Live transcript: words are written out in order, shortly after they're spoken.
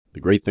The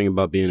great thing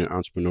about being an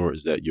entrepreneur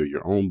is that you're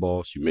your own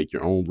boss. You make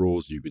your own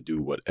rules. You can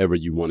do whatever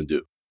you want to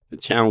do. The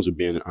challenge of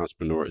being an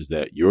entrepreneur is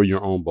that you're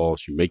your own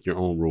boss. You make your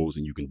own rules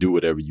and you can do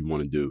whatever you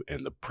want to do.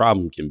 And the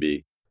problem can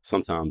be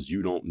sometimes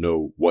you don't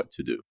know what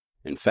to do.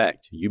 In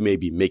fact, you may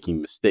be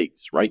making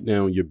mistakes right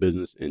now in your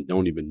business and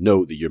don't even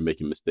know that you're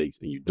making mistakes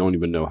and you don't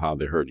even know how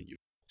they're hurting you.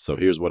 So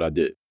here's what I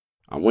did.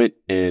 I went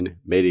and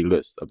made a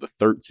list of the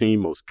 13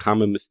 most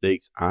common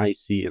mistakes I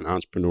see in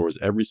entrepreneurs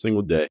every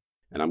single day,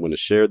 and I'm going to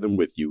share them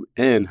with you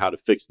and how to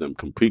fix them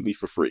completely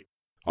for free.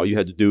 All you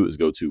had to do is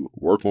go to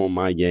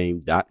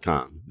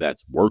workonmygame.com.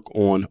 That's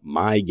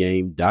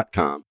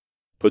workonmygame.com.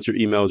 Put your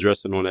email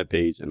address in on that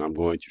page, and I'm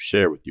going to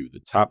share with you the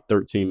top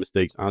 13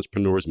 mistakes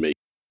entrepreneurs make,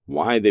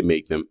 why they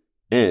make them,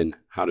 and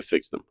how to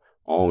fix them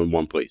all in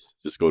one place.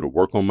 Just go to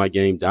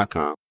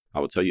workonmygame.com. I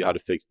will tell you how to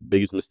fix the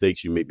biggest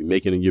mistakes you may be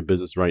making in your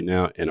business right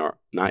now and are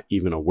not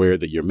even aware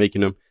that you're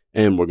making them.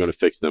 And we're going to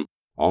fix them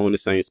all in the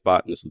same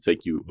spot. And this will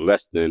take you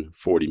less than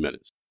 40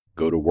 minutes.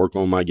 Go to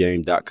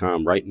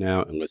workonmygame.com right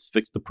now and let's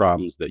fix the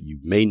problems that you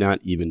may not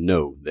even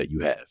know that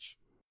you have.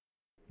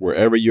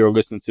 Wherever you're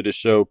listening to the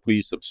show,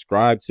 please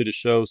subscribe to the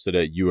show so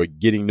that you are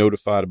getting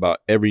notified about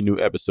every new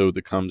episode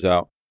that comes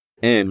out.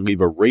 And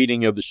leave a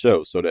rating of the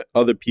show so that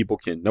other people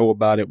can know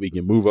about it. We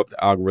can move up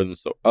the algorithm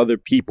so other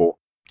people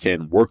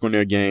can work on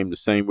their game the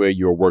same way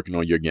you're working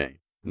on your game.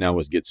 Now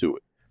let's get to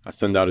it. I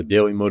send out a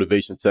daily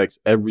motivation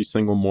text every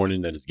single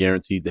morning that is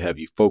guaranteed to have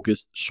you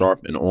focused,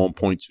 sharp, and on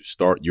point to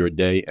start your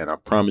day. And I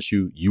promise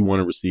you, you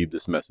want to receive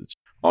this message.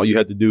 All you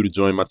have to do to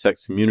join my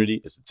text community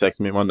is to text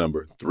me at my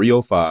number,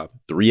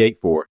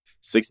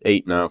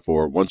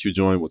 305-384-6894. Once you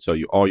join, we'll tell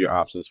you all your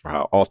options for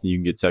how often you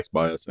can get text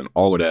by us and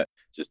all of that.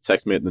 Just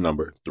text me at the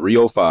number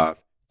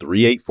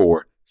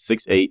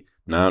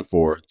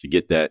 305-384-6894 to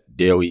get that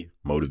daily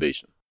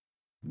motivation.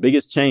 The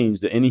biggest change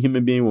that any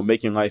human being will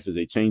make in life is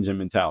a change in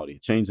mentality, a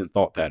change in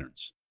thought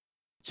patterns.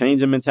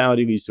 Change in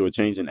mentality leads to a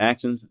change in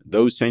actions.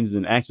 Those changes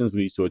in actions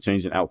leads to a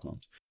change in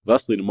outcomes.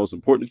 Thusly, the most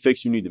important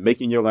fix you need to make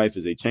in your life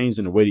is a change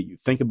in the way that you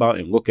think about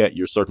and look at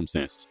your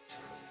circumstances.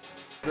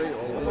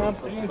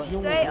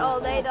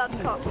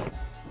 DreAllDay.com.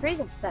 Dre's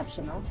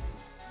exceptional.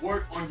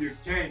 Work on your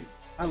game.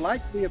 I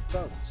like the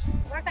approach.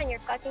 Work on your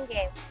fucking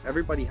game.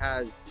 Everybody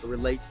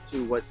relates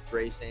to what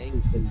Dre's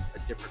saying in a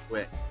different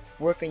way.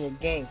 Work on your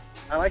game.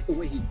 I like the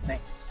way he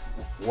thinks.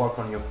 Work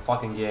on your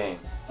fucking game.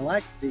 I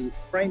like the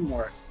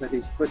frameworks that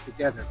he's put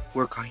together.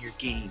 Work on your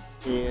game.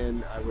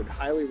 And I would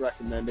highly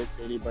recommend it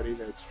to anybody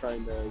that's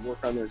trying to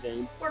work on their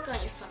game. Work on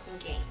your fucking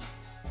game.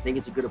 I think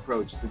it's a good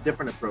approach. It's a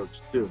different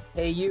approach, too.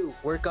 Hey, you,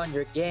 work on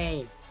your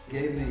game.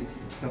 Gave me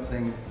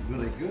something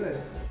really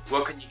good.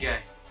 Work on your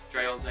game.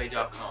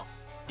 DreAllDay.com.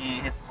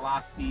 And his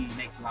philosophy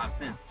makes a lot of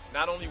sense.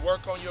 Not only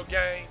work on your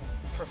game,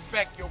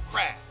 perfect your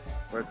craft.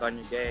 Work on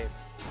your game.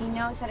 He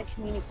knows how to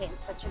communicate in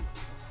such a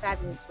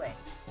fabulous way.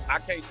 I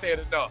can't say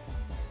it enough.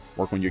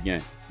 Work on your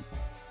game.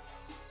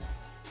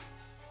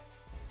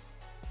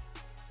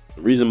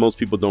 The reason most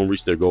people don't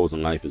reach their goals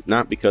in life is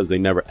not because they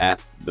never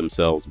ask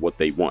themselves what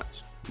they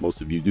want.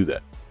 Most of you do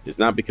that. It's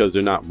not because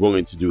they're not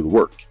willing to do the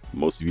work.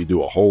 Most of you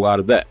do a whole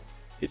lot of that.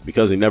 It's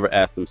because they never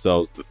ask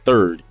themselves the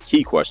third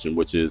key question,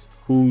 which is,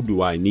 who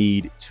do I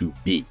need to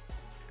be?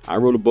 I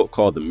wrote a book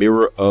called The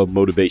Mirror of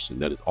Motivation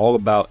that is all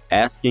about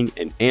asking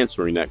and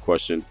answering that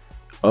question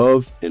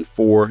of and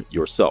for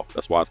yourself.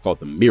 That's why it's called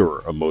The Mirror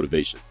of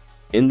Motivation.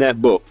 In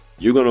that book,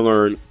 you're going to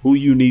learn who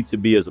you need to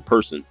be as a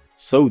person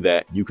so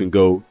that you can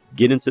go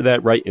get into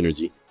that right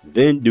energy,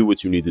 then do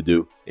what you need to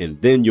do, and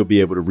then you'll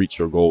be able to reach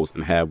your goals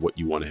and have what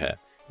you want to have.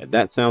 If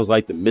that sounds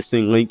like the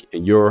missing link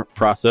in your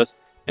process,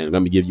 and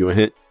let me give you a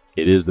hint,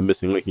 it is the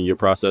missing link in your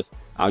process,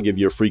 I'll give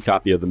you a free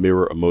copy of The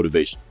Mirror of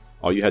Motivation.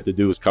 All you have to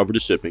do is cover the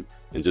shipping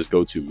and just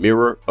go to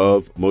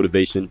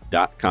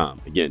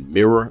mirrorofmotivation.com. Again,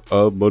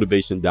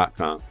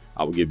 mirrorofmotivation.com.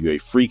 I will give you a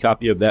free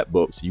copy of that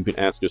book so you can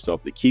ask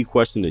yourself the key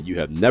question that you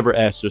have never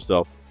asked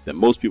yourself, that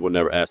most people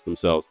never ask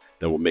themselves,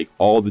 that will make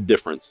all the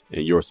difference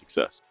in your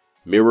success.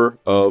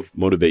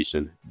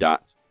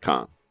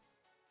 Mirrorofmotivation.com.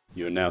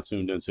 You are now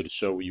tuned into the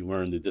show where you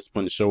learn the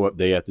discipline to show up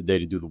day after day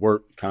to do the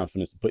work, the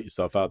confidence to put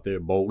yourself out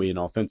there boldly and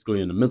authentically,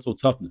 and the mental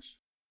toughness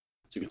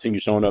to continue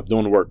showing up,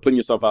 doing the work, putting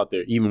yourself out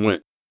there, even when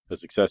the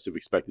success you've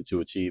expected to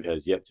achieve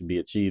has yet to be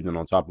achieved. And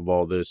on top of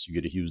all this, you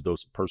get a huge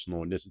dose of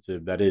personal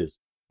initiative. That is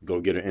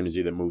go-getter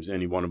energy that moves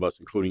any one of us,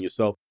 including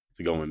yourself,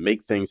 to go and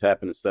make things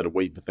happen instead of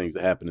waiting for things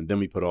to happen. And then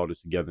we put all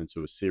this together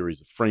into a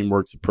series of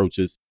frameworks,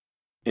 approaches,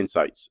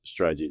 insights,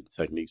 strategies, and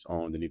techniques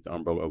all underneath the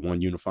umbrella of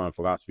one unifying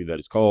philosophy that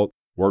is called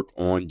Work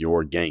on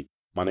Your Game.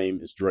 My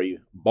name is Dre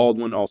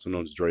Baldwin, also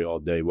known as Dre All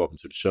Day. Welcome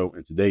to the show.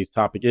 And today's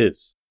topic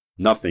is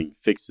nothing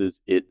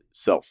fixes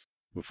itself.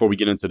 Before we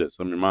get into this,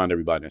 let me remind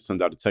everybody I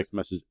send out a text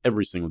message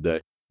every single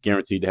day,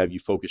 guaranteed to have you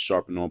focused,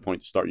 sharp, and on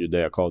point to start your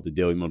day. I call it the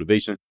Daily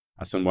Motivation.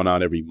 I send one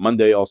out every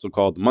Monday, also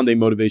called the Monday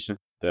Motivation,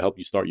 to help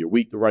you start your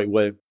week the right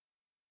way.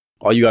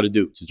 All you got to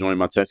do to join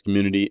my text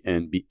community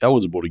and be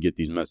eligible to get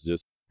these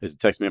messages is to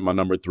text me at my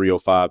number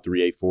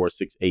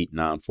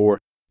 305-384-6894.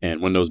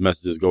 And when those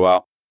messages go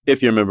out,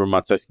 If you're a member of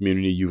my text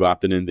community, you've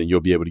opted in, then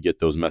you'll be able to get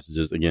those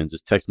messages. Again,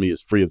 just text me.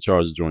 It's free of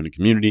charge to join the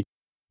community,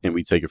 and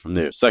we take it from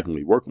there.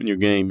 Secondly, Work on Your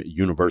Game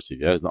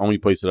University. That is the only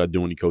place that I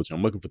do any coaching.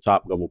 I'm looking for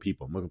top-level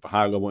people. I'm looking for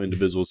high-level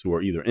individuals who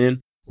are either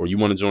in or you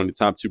want to join the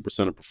top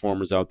 2% of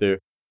performers out there.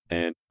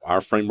 And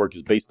our framework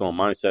is based on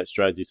mindset,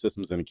 strategy,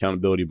 systems, and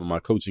accountability, but my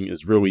coaching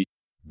is really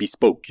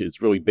bespoke.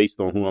 It's really based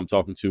on who I'm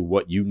talking to,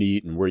 what you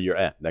need, and where you're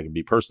at. That can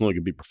be personal, it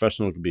can be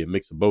professional, it can be a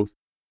mix of both.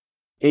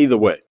 Either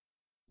way,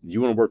 you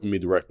want to work with me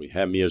directly,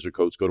 have me as your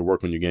coach, go to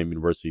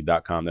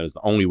workonyourgameuniversity.com. That is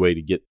the only way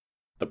to get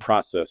the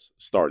process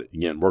started.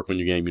 Again,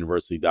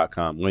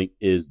 workonyourgameuniversity.com. Link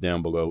is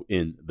down below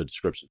in the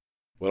description.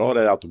 With all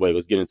that out the way,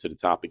 let's get into the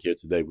topic here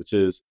today, which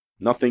is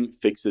nothing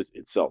fixes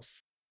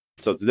itself.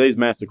 So today's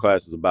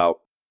masterclass is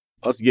about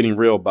us getting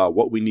real about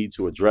what we need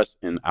to address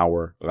in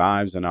our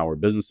lives and our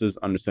businesses,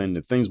 understanding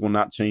that things will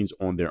not change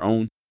on their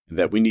own, and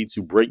that we need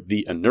to break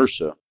the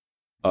inertia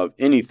of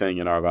anything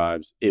in our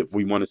lives if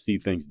we want to see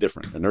things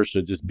different.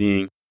 Inertia just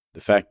being the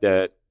fact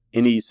that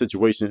any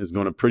situation is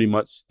going to pretty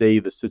much stay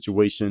the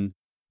situation,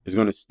 is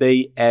going to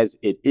stay as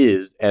it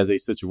is as a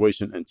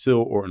situation until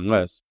or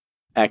unless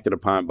acted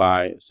upon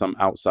by some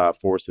outside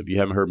force. If you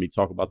haven't heard me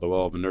talk about the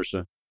law of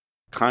inertia,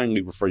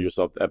 kindly refer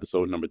yourself to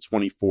episode number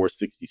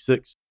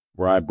 2466,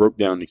 where I broke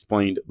down and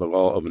explained the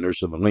law of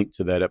inertia. The link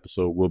to that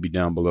episode will be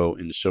down below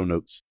in the show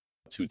notes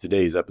to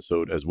today's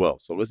episode as well.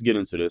 So let's get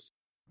into this.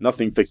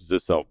 Nothing fixes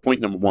itself.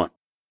 Point number one,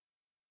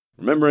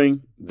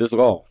 remembering this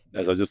law,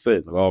 as I just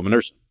said, the law of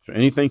inertia. For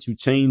anything to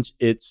change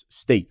its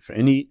state, for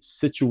any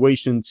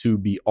situation to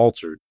be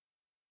altered,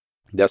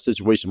 that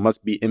situation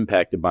must be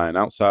impacted by an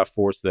outside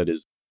force that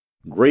is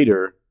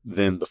greater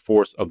than the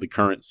force of the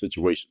current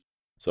situation.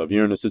 So if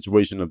you're in a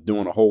situation of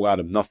doing a whole lot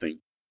of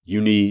nothing,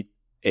 you need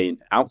an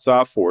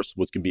outside force,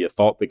 which can be a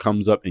thought that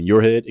comes up in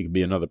your head. It could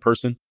be another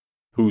person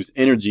whose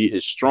energy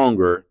is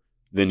stronger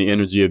than the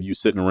energy of you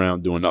sitting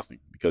around doing nothing,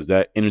 because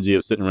that energy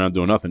of sitting around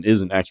doing nothing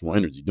isn't actual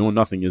energy. Doing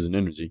nothing isn't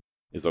energy.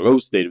 It's a low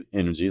state of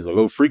energy. It's a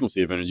low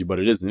frequency of energy, but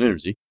it is an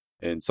energy.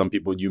 And some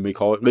people, you may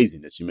call it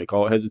laziness. You may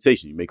call it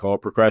hesitation. You may call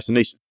it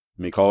procrastination.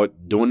 You may call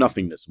it doing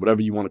nothingness,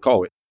 whatever you want to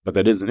call it. But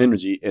that is an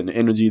energy, and the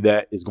energy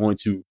that is going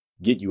to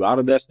get you out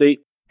of that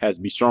state has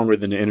to be stronger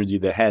than the energy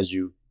that has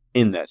you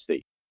in that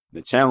state.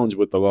 The challenge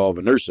with the law of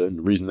inertia, and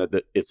the reason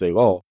that it's a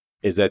law,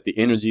 is that the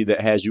energy that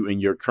has you in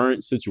your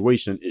current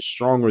situation is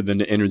stronger than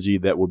the energy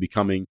that will be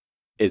coming,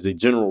 as a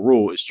general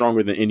rule, is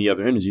stronger than any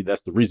other energy.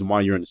 That's the reason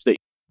why you're in the state.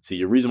 See,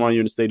 your reason why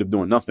you're in the state of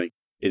doing nothing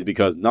is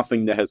because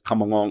nothing that has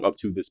come along up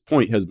to this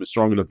point has been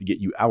strong enough to get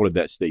you out of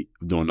that state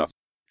of doing nothing.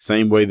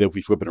 Same way that if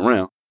we flip it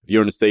around, if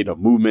you're in a state of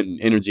movement and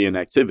energy and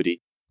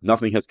activity,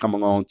 nothing has come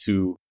along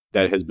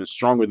that has been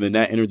stronger than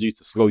that energy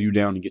to slow you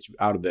down and get you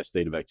out of that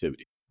state of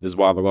activity. This is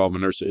why the law of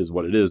inertia is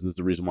what it is. This is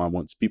the reason why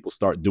once people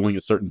start doing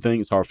a certain thing,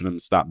 it's hard for them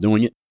to stop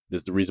doing it. This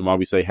is the reason why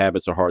we say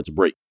habits are hard to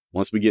break.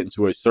 Once we get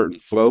into a certain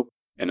flow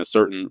and a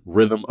certain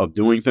rhythm of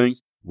doing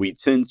things, we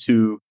tend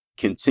to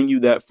continue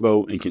that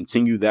flow and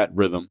continue that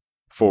rhythm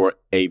for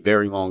a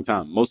very long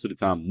time. Most of the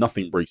time,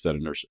 nothing breaks that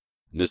inertia.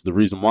 And this is the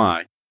reason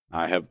why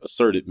I have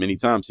asserted many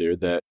times here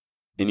that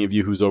any of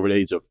you who's over the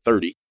age of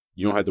 30,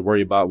 you don't have to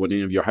worry about what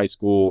any of your high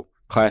school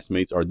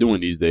classmates are doing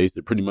these days.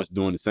 They're pretty much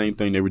doing the same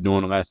thing they were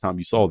doing the last time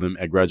you saw them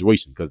at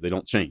graduation, because they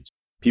don't change.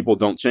 People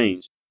don't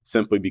change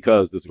simply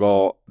because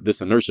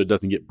this inertia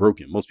doesn't get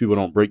broken. Most people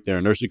don't break their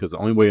inertia because the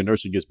only way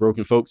inertia gets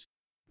broken, folks,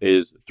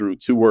 is through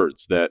two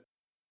words that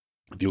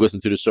if you listen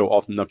to the show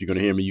often enough, you're going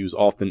to hear me use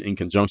often in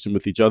conjunction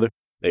with each other.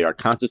 They are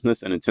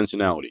consciousness and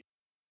intentionality.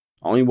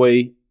 The only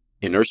way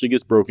inertia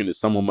gets broken is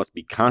someone must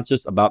be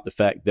conscious about the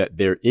fact that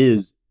there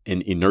is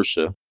an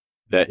inertia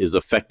that is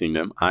affecting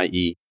them,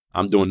 i.e.,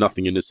 I'm doing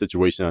nothing in this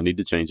situation, I need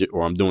to change it,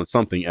 or I'm doing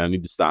something and I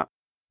need to stop.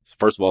 So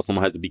first of all,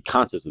 someone has to be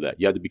conscious of that.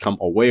 You have to become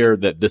aware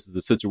that this is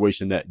a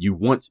situation that you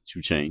want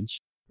to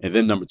change. And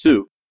then number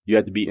two, you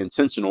have to be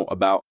intentional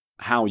about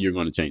how you're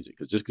going to change it.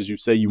 Because just because you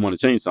say you want to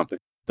change something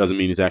doesn't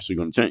mean it's actually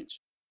going to change.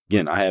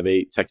 Again, I have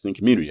a texting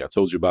community. I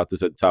told you about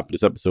this at the top of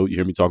this episode. You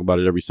hear me talk about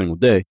it every single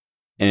day.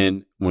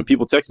 And when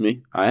people text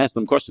me, I ask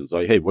them questions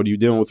like, hey, what are you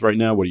dealing with right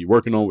now? What are you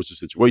working on? What's your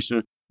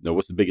situation?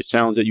 What's the biggest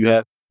challenge that you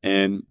have?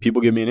 And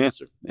people give me an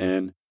answer.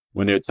 And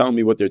when they're telling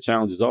me what their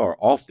challenges are,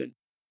 often,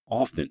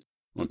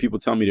 when people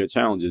tell me their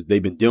challenges,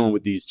 they've been dealing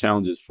with these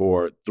challenges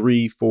for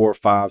 3, 4,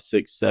 5,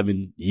 6,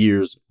 7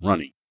 years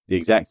running, the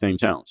exact same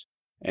challenge.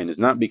 And it's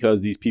not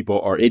because these people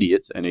are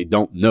idiots and they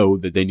don't know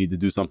that they need to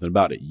do something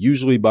about it.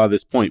 Usually by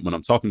this point, when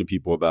I'm talking to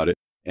people about it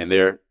and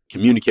they're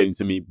communicating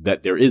to me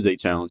that there is a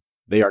challenge,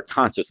 they are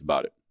conscious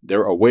about it.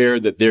 They're aware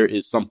that there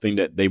is something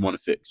that they want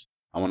to fix.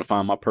 I want to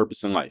find my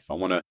purpose in life. I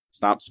want to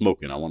stop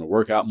smoking. I want to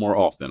work out more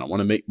often. I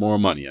want to make more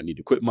money. I need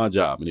to quit my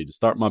job. I need to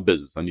start my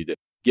business. I need to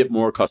get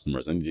more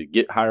customers. I need to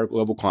get higher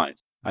level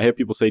clients. I hear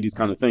people say these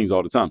kind of things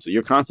all the time. So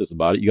you're conscious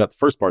about it. You got the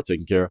first part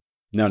taken care of.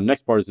 Now, the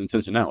next part is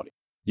intentionality.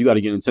 You got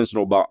to get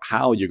intentional about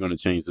how you're going to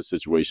change the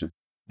situation.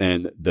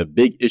 And the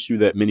big issue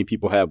that many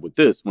people have with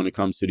this when it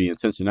comes to the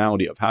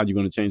intentionality of how you're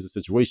going to change the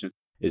situation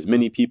is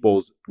many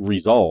people's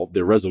resolve,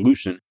 their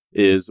resolution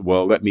is,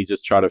 well, let me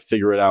just try to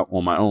figure it out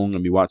on my own.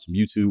 Let me watch some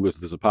YouTube,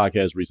 listen to some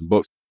podcasts, read some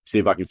books, see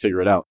if I can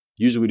figure it out.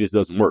 Usually this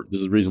doesn't work.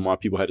 This is the reason why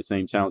people had the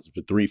same challenges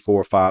for 3,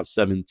 4, 5,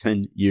 7,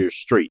 10 years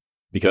straight,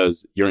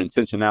 because your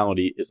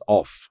intentionality is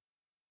off.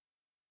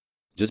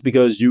 Just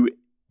because you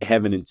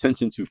have an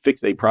intention to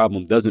fix a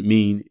problem doesn't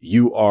mean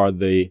you are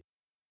the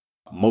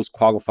most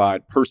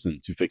qualified person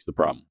to fix the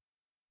problem.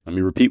 Let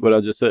me repeat what I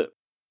just said.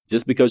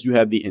 Just because you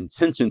have the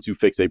intention to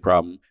fix a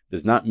problem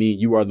does not mean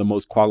you are the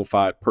most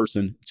qualified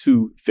person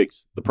to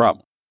fix the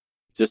problem.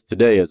 Just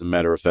today, as a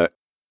matter of fact,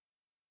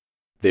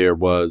 there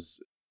was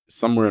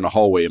somewhere in the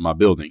hallway in my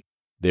building,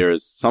 there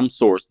is some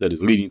source that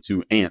is leading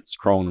to ants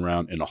crawling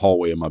around in the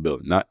hallway of my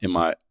building, not in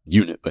my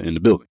unit, but in the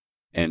building.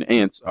 And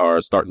ants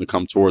are starting to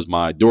come towards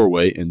my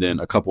doorway, and then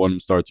a couple of them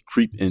start to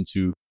creep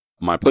into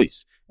my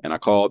place. And I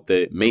called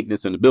the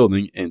maintenance in the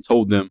building and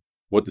told them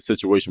what the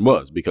situation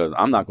was, because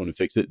I'm not going to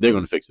fix it. They're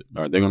going to fix it.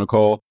 All right, they're going to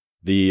call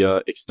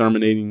the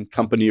exterminating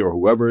company or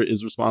whoever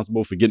is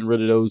responsible for getting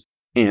rid of those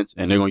ants,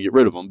 and they're going to get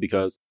rid of them,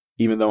 because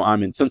even though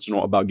I'm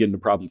intentional about getting the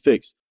problem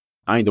fixed,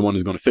 I ain't the one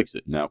who's going to fix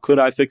it. Now, could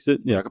I fix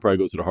it? Yeah, I could probably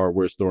go to the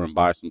hardware store and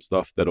buy some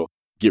stuff that'll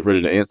get rid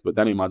of the ants, but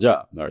that ain't my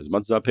job. All right, as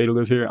much as I pay to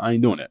live here, I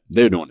ain't doing that.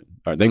 They're doing it.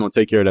 All right, they're going to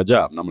take care of that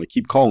job, and I'm going to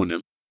keep calling them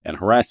and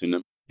harassing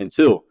them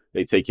until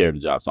they take care of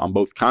the job. So I'm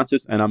both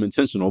conscious and I'm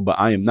intentional, but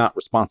I am not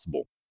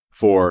responsible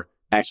for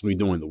actually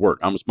doing the work.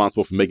 I'm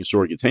responsible for making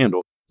sure it gets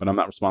handled, but I'm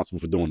not responsible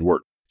for doing the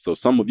work. So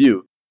some of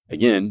you,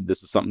 again,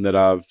 this is something that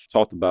I've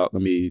talked about.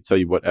 Let me tell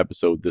you what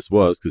episode this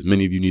was, because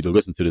many of you need to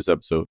listen to this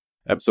episode.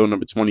 Episode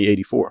number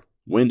 2084,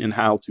 when and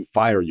how to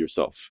fire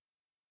yourself.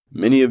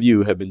 Many of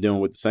you have been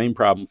dealing with the same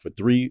problem for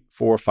 3,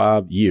 4,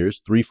 5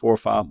 years, 3, 4,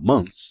 5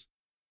 months.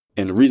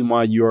 And the reason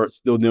why you are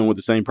still dealing with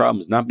the same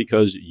problem is not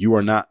because you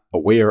are not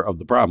aware of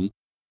the problem,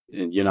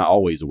 and you're not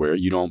always aware.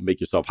 You don't make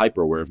yourself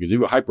hyper aware, because if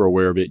you were hyper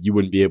aware of it, you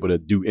wouldn't be able to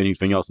do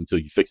anything else until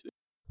you fix it.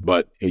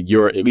 But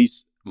you're at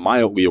least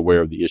mildly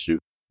aware of the issue.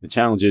 The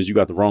challenge is you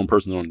got the wrong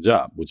person on the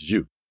job, which is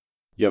you.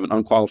 You have an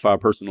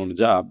unqualified person on the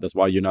job. That's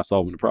why you're not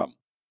solving the problem.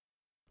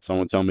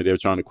 Someone told me they were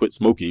trying to quit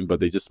smoking, but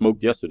they just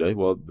smoked yesterday.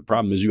 Well, the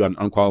problem is you got an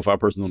unqualified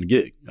person on the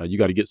gig. You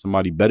got to get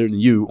somebody better than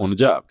you on the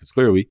job, because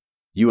clearly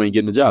you ain't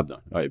getting the job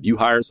done. All right, if you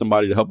hire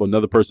somebody to help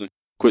another person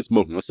quit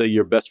smoking, let's say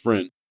your best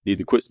friend needed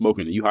to quit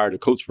smoking and you hired a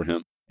coach for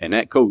him, and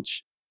that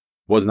coach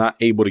was not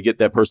able to get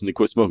that person to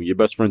quit smoking. Your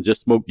best friend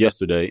just smoked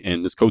yesterday,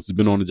 and this coach has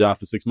been on the job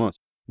for 6 months.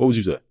 What would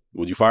you say?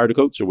 Would you fire the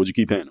coach, or would you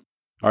keep paying him?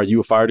 All right, you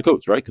would fire the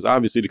coach, right? Because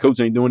obviously the coach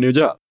ain't doing their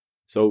job.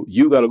 So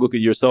you got to look at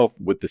yourself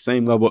with the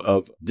same level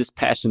of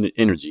dispassionate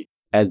energy,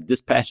 as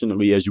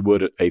dispassionately as you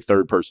would a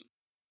third person.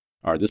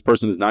 All right, this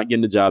person is not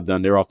getting the job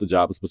done. They're off the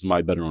job. Let's put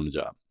somebody better on the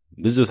job.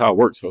 This is just how it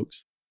works,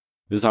 folks.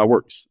 This is how it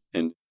works.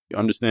 And you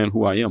understand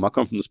who I am. I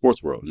come from the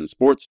sports world. And in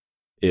sports,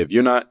 if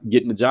you're not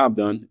getting the job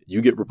done,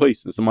 you get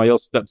replaced and somebody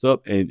else steps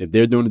up. And if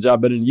they're doing the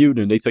job better than you,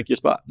 then they take your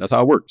spot. That's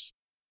how it works.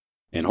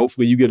 And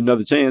hopefully you get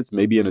another chance,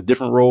 maybe in a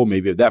different role.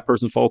 Maybe if that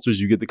person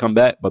falters, you get to come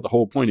back. But the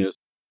whole point is,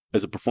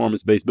 it's a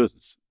performance-based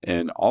business.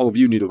 And all of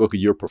you need to look at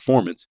your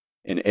performance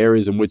in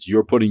areas in which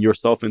you're putting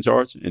yourself in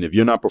charge. And if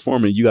you're not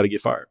performing, you got to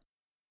get fired.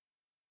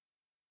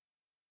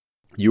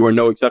 You are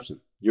no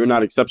exception. You're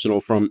not exceptional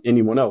from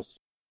anyone else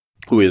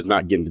who is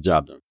not getting the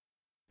job done.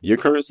 Your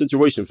current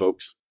situation,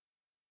 folks,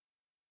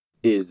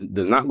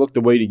 does not look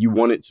the way that you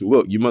want it to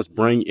look. You must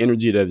bring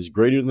energy that is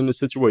greater than the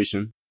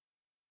situation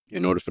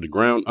in order for the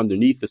ground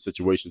underneath the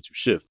situation to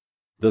shift.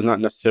 Does not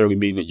necessarily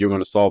mean that you're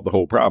going to solve the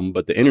whole problem,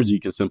 but the energy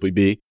can simply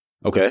be,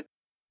 okay,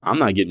 I'm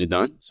not getting it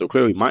done. So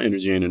clearly my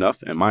energy ain't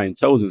enough, and my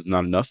intelligence is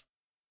not enough.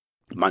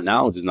 My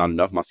knowledge is not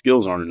enough. My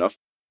skills aren't enough.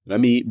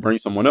 Let me bring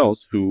someone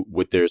else who,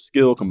 with their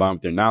skill combined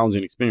with their knowledge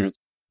and experience,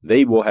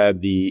 they will have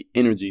the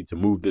energy to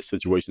move this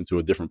situation to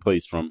a different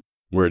place from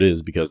where it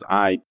is, because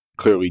I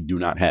clearly do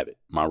not have it.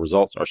 My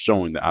results are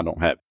showing that I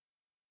don't have it.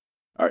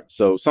 All right.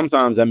 So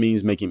sometimes that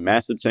means making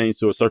massive change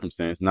to a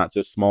circumstance, not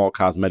just small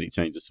cosmetic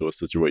changes to a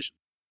situation.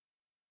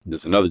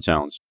 There's another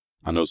challenge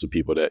I know some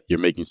people, that you're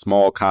making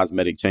small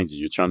cosmetic changes.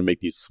 You're trying to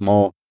make these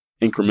small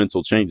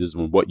incremental changes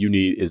when what you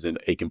need is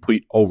a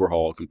complete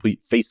overhaul, a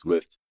complete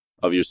facelift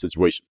of your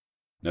situation.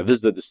 Now, this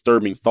is a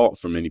disturbing thought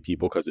for many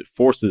people, because it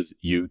forces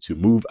you to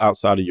move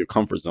outside of your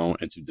comfort zone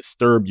and to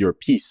disturb your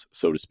peace,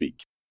 so to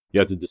speak. You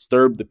have to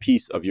disturb the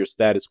peace of your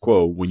status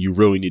quo when you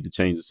really need to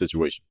change the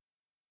situation.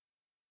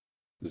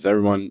 Is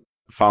everyone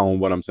following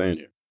what I'm saying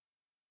here?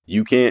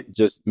 You can't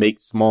just make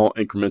small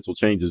incremental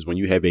changes when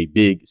you have a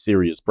big,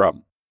 serious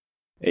problem.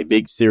 A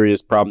big,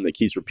 serious problem that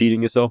keeps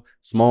repeating itself.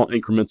 Small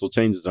incremental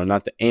changes are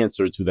not the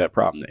answer to that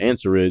problem. The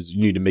answer is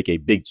you need to make a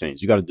big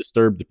change. You got to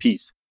disturb the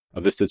peace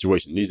of this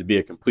situation. It needs to be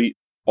a complete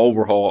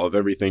overhaul of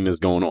everything that's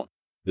going on.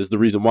 This is the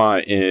reason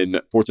why in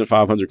Fortune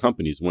 500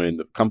 companies, when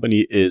the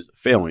company is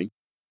failing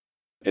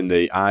in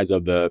the eyes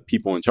of the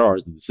people in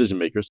charge, the decision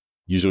makers,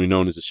 usually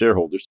known as the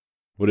shareholders,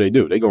 what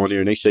do? They go in there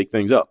and they shake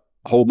things up.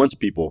 A whole bunch of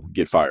people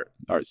get fired.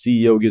 All right,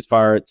 CEO gets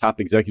fired,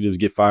 top executives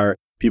get fired,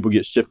 people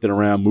get shifted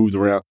around, moved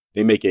around.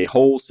 They make a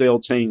wholesale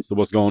change to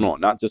what's going on,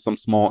 not just some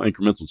small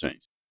incremental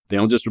change. They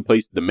don't just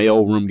replace the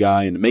mailroom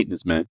guy and the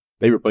maintenance man.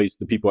 They replace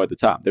the people at the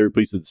top. They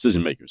replace the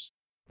decision makers.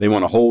 They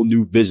want a whole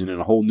new vision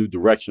and a whole new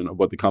direction of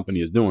what the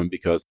company is doing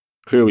because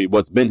clearly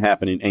what's been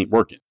happening ain't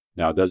working.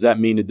 Now, does that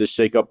mean that this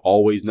shakeup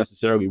always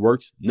necessarily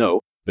works?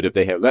 No. But if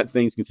they had let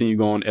things continue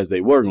going as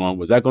they were going,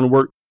 was that going to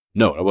work?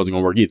 No, that wasn't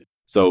going to work either.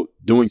 So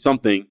doing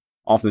something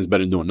often is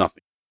better than doing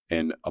nothing.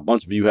 And a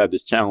bunch of you have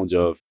this challenge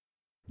of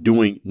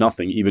doing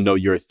nothing, even though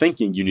you're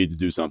thinking you need to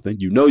do something.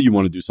 You know you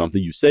want to do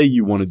something. You say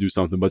you want to do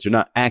something, but you're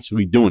not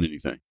actually doing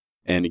anything.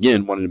 And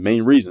again, one of the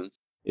main reasons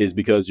is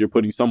because you're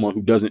putting someone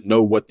who doesn't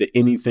know what the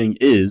anything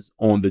is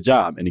on the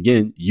job. And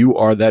again, you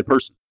are that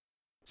person.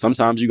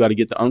 Sometimes you got to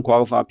get the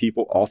unqualified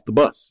people off the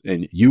bus,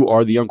 and you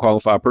are the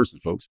unqualified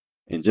person, folks.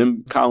 In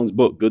Jim Collins'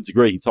 book, Good to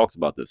Great, he talks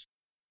about this.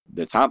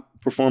 The top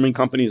performing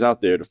companies out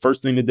there, the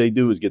first thing that they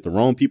do is get the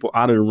wrong people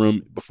out of the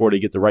room before they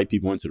get the right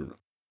people into the room.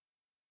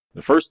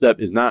 The first step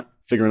is not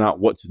figuring out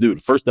what to do.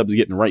 The first step is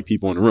getting the right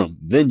people in the room.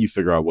 Then you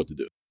figure out what to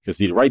do. Because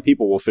see, the right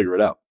people will figure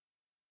it out.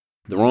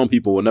 The wrong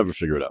people will never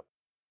figure it out.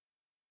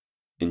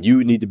 And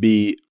you need to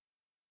be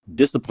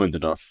disciplined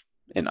enough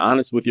and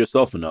honest with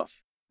yourself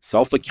enough,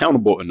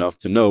 self-accountable enough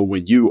to know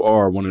when you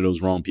are one of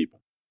those wrong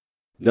people.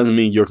 It doesn't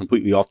mean you're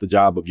completely off the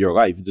job of your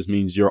life. It just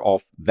means you're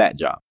off that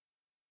job.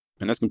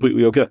 And that's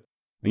completely okay.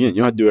 Again, you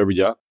don't have to do every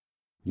job.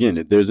 Again,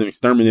 if there's an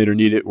exterminator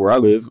needed where I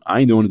live, I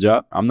ain't doing the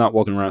job. I'm not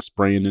walking around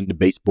spraying into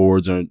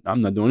baseboards, or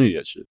I'm not doing any of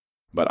that shit.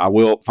 But I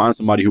will find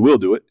somebody who will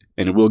do it,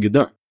 and it will get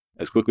done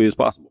as quickly as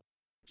possible.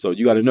 So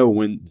you got to know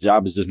when the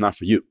job is just not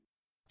for you.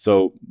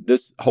 So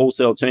this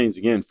wholesale change,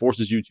 again,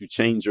 forces you to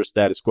change your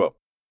status quo.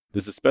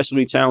 This is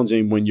especially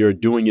challenging when you're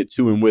doing it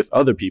to and with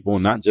other people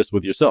and not just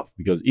with yourself,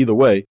 because either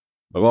way,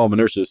 the law of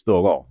inertia is still a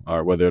law,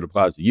 or whether it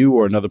applies to you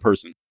or another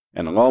person.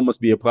 And the law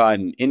must be applied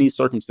in any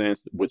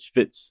circumstance which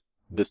fits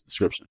this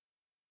description.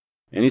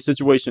 Any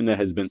situation that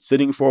has been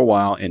sitting for a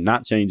while and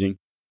not changing,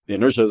 the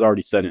inertia has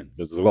already set in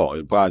because it's a law.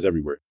 It applies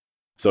everywhere.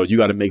 So you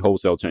got to make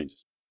wholesale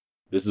changes.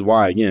 This is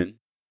why, again,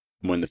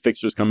 when the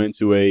fixers come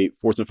into a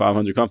Fortune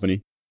 500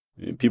 company,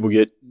 people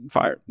get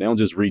fired. They don't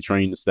just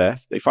retrain the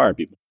staff. They fire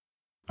people.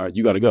 All right,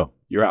 you got to go.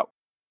 You're out.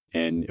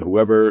 And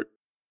whoever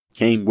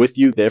came with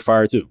you, they're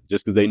fired too,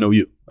 just because they know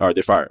you. All right,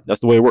 they're fired.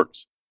 That's the way it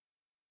works.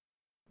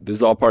 This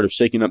is all part of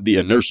shaking up the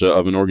inertia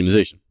of an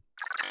organization.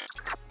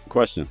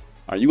 Question.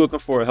 Are you looking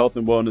for a health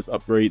and wellness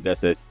upgrade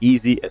that's as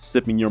easy as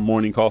sipping your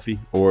morning coffee?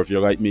 Or if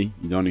you're like me,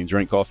 you don't even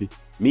drink coffee?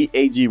 Meet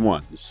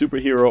AG1, the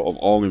superhero of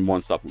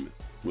all-in-one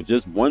supplements. With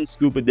just one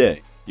scoop a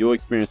day, you'll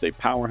experience a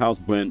powerhouse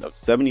blend of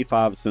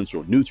 75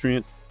 essential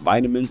nutrients,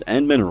 vitamins,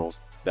 and minerals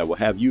that will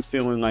have you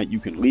feeling like you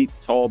can leap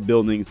tall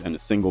buildings in a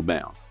single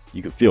bound.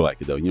 You can feel like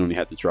it though, you don't even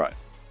have to try it.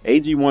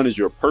 AG1 is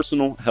your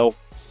personal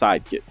health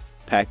sidekick,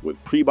 packed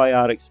with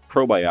prebiotics,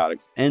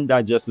 probiotics, and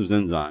digestive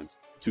enzymes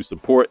to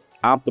support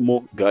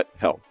optimal gut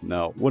health.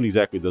 Now, what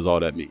exactly does all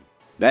that mean?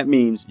 That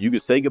means you can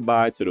say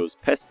goodbye to those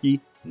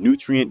pesky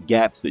nutrient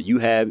gaps that you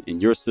have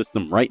in your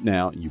system right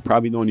now, and you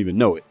probably don't even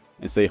know it,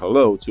 and say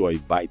hello to a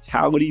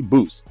vitality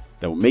boost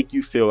that will make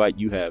you feel like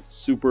you have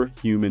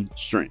superhuman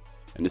strength.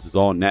 And this is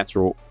all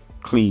natural,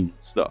 clean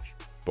stuff.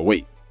 But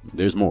wait,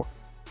 there's more.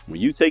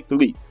 When you take the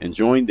leap and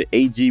join the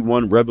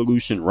AG1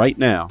 revolution right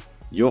now,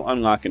 you'll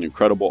unlock an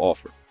incredible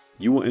offer.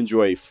 You will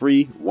enjoy a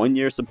free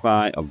 1-year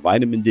supply of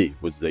vitamin D,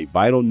 which is a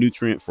vital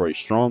nutrient for a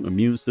strong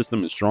immune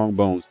system and strong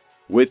bones,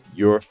 with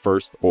your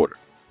first order.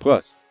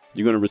 Plus,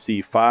 you're going to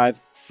receive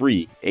 5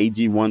 free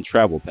AG1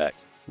 travel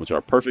packs, which are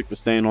perfect for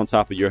staying on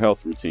top of your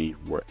health routine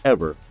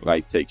wherever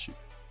life takes you.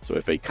 So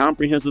if a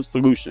comprehensive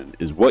solution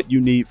is what you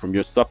need from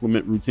your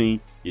supplement routine,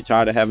 you're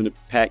tired of having to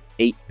pack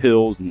 8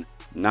 pills and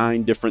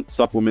 9 different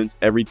supplements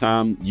every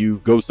time you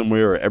go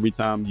somewhere, or every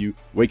time you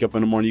wake up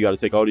in the morning, you got to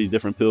take all these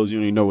different pills. You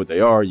don't even know what they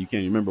are. You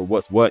can't remember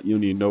what's what. You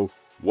don't even know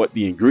what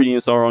the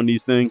ingredients are on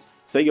these things.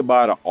 Say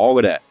goodbye to all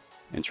of that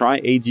and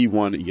try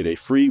AG1 and get a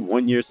free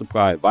 1-year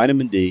supply of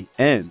vitamin D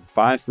and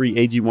 5 free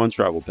AG1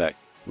 travel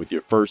packs with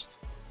your first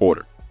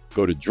order.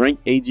 Go to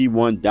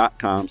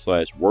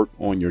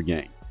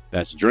drinkag1.com/workonyourgame.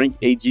 That's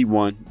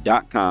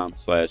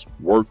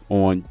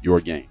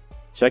drinkag1.com/workonyourgame.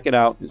 Check it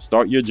out and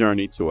start your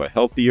journey to a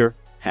healthier,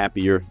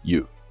 happier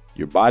you.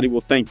 Your body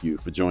will thank you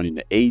for joining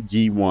the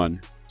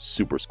AG1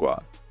 Super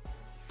Squad.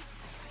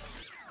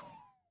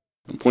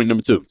 And point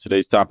number 2,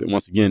 today's topic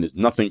once again is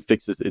nothing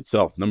fixes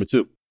itself. Number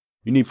 2,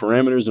 you need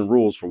parameters and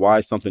rules for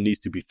why something needs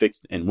to be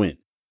fixed and when.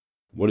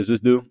 What does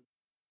this do?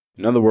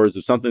 In other words,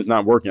 if something's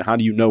not working, how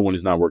do you know when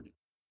it's not working?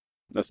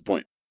 That's the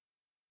point.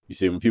 You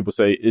see, when people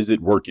say, is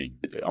it working?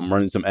 I'm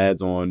running some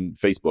ads on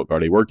Facebook. Are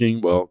they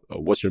working? Well,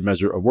 what's your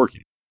measure of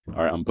working?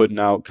 All right, I'm putting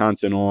out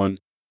content on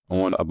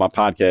my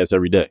podcast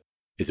every day.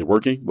 Is it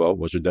working? Well,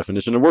 what's your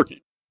definition of working?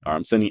 All right,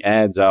 I'm sending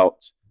ads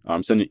out.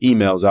 I'm sending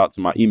emails out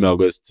to my email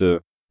list to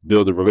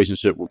build a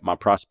relationship with my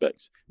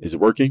prospects. Is it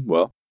working?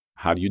 Well,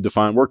 how do you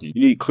define working?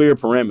 You need clear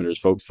parameters,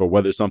 folks, for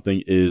whether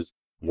something is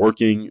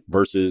working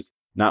versus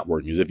not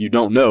working. Because if you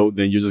don't know,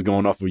 then you're just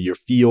going off of your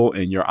feel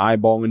and you're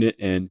eyeballing it.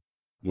 And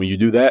when you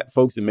do that,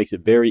 folks, it makes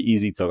it very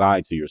easy to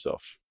lie to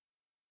yourself.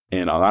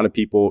 And a lot of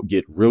people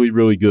get really,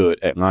 really good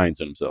at lying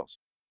to themselves.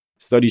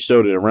 Studies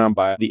show that around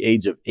by the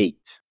age of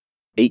 8,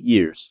 8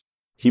 years,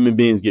 human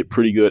beings get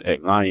pretty good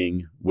at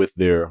lying with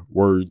their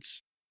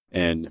words.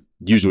 And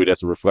usually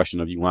that's a reflection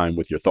of you lying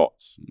with your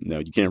thoughts. Now,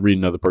 you can't read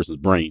another person's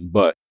brain,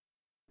 but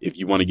if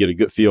you want to get a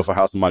good feel for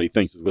how somebody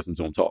thinks, just listen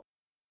to them talk.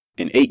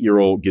 An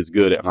 8-year-old gets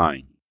good at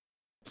lying.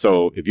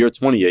 So if you're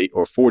 28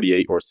 or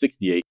 48 or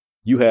 68,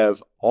 you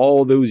have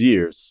all those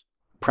years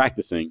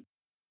practicing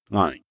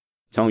lying,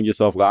 telling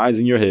yourself lies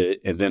in your head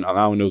and then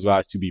allowing those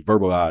lies to be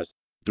verbalized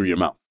through your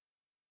mouth.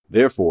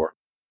 Therefore,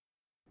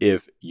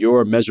 if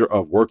your measure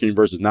of working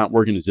versus not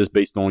working is just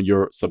based on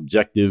your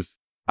subjective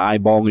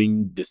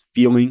eyeballing, this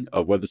feeling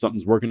of whether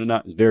something's working or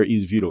not, it's very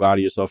easy for you to lie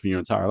to yourself in your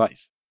entire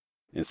life.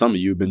 And some of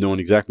you have been doing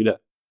exactly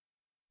that.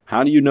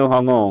 How do you know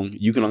how long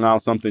you can allow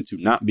something to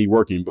not be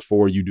working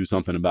before you do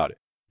something about it?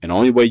 And the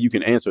only way you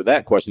can answer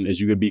that question is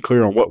you can be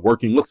clear on what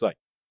working looks like.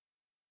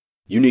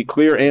 You need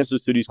clear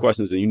answers to these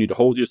questions, and you need to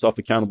hold yourself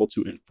accountable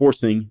to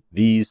enforcing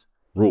these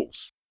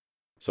rules.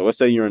 So let's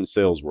say you're in the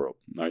sales world,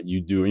 right?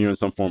 You're in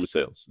some form of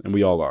sales, and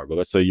we all are. But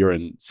let's say you're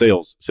in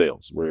sales,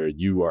 where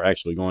you are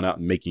actually going out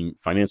and making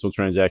financial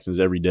transactions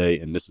every day,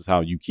 and this is how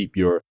you keep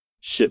your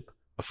ship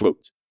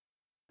afloat.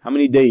 How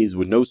many days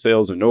with no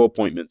sales or no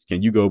appointments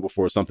can you go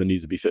before something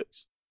needs to be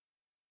fixed?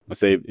 Let's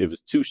say if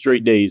it's 2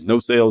 straight days, no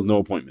sales, no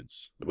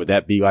appointments, would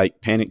that be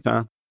like panic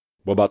time?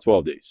 What about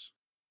 12 days?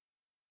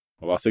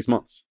 What about 6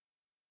 months?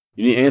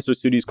 You need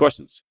answers to these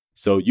questions.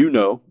 So you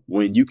know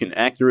when you can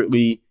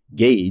accurately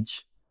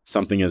gauge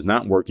something as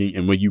not working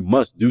and when you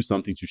must do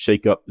something to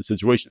shake up the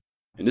situation.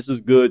 And this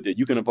is good that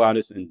you can apply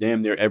this in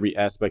damn near every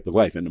aspect of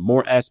life. And the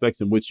more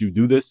aspects in which you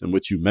do this, in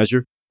which you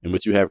measure, in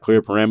which you have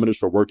clear parameters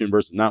for working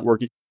versus not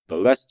working, the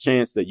less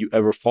chance that you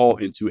ever fall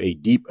into a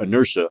deep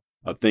inertia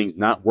of things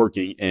not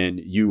working and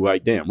you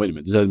like, damn, wait a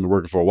minute, this hasn't been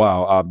working for a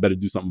while. I better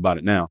do something about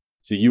it now.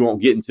 So you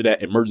won't get into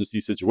that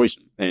emergency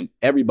situation. And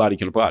everybody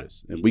can apply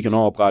this. And we can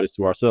all apply this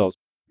to ourselves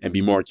and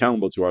be more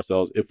accountable to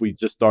ourselves if we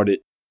just started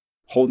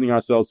holding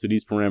ourselves to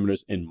these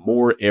parameters in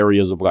more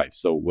areas of life.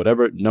 So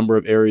whatever number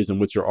of areas in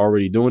which you're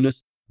already doing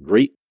this,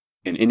 great.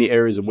 In any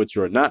areas in which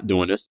you're not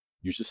doing this,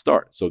 you should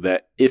start so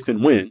that if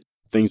and when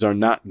things are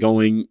not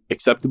going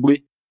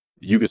acceptably,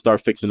 you can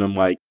start fixing them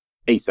like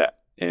ASAP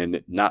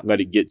and not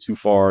let it get too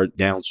far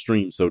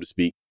downstream, so to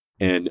speak,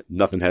 and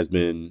nothing has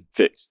been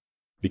fixed.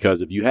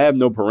 Because if you have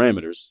no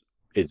parameters,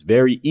 it's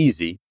very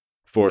easy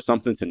for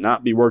something to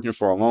not be working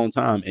for a long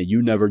time and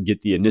you never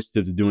get the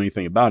initiative to do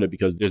anything about it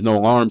because there's no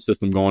alarm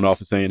system going off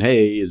and saying,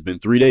 hey, it's been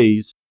 3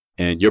 days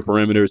and your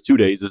parameter is 2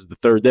 days. This is the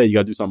 3rd day. You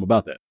got to do something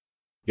about that.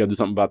 You got to do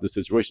something about this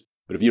situation.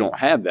 But if you don't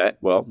have that,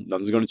 well,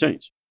 nothing's going to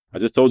change. I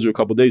just told you a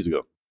couple days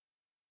ago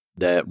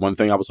that one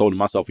thing I was holding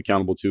myself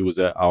accountable to was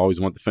that I always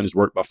wanted to finish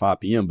work by 5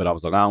 p.m., but I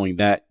was allowing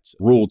that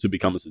rule to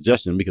become a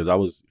suggestion because I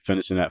was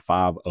finishing at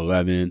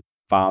 5:11,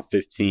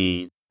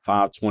 5:15,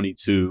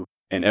 5:22.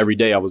 And every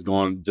day I was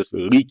going just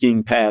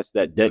leaking past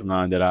that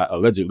deadline that I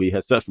allegedly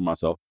had set for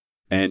myself.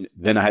 And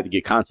then I had to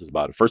get conscious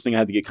about it. First thing I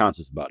had to get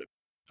conscious about it.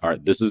 All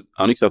right, this is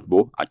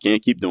unacceptable. I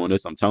can't keep doing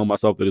this. I'm telling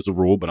myself that it's a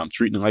rule, but I'm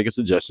treating it like a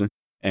suggestion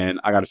and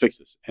I got to fix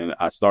this. And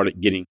I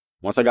started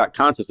once I got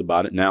conscious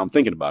about it, now I'm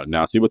thinking about it.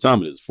 Now I see what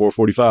time it is,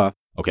 4:45.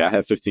 Okay, I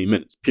have 15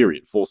 minutes,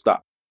 period, full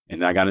stop.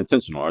 And then I got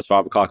intentional. All right, it's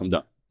 5 o'clock, I'm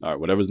done. All right,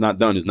 whatever's not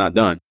done is not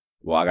done.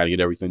 Well, I got to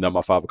get everything done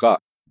by 5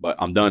 o'clock. But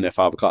I'm done at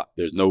 5 o'clock.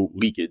 There's no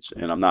leakage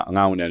and I'm not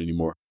allowing that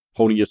anymore.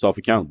 Holding yourself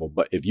accountable.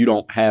 But if you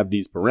don't have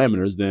these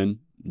parameters, then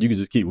you can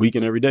just keep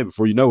leaking every day.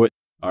 Before you know it,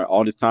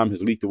 all this time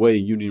has leaked away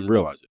and you didn't even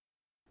realize it.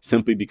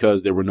 Simply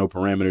because there were no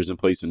parameters in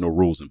place and no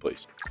rules in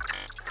place.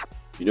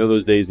 You know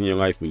those days in your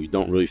life when you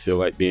don't really feel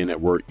like being at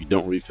work, you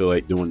don't really feel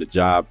like doing the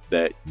job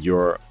that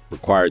you're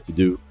required to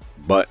do,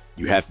 but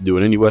you have to do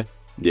it anyway?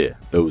 Yeah,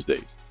 those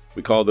days.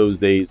 We call those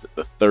days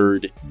the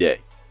 3rd day.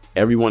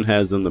 Everyone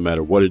has them no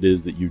matter what it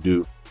is that you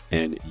do.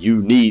 And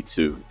you need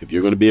to, if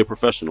you're going to be a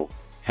professional,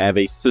 have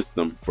a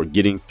system for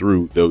getting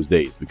through those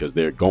days because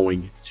they're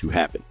going to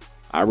happen.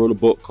 I wrote a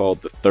book called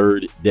The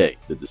 3rd Day,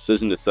 the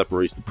decision that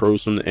separates the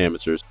pros from the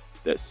amateurs,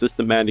 that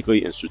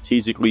systematically and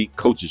strategically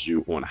coaches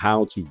you on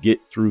how to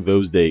get through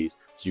those days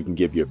so you can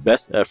give your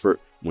best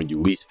effort when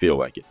you least feel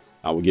like it.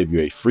 I will give you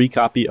a free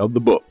copy of the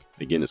book.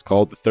 Again, it's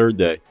called The 3rd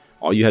Day.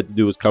 All you have to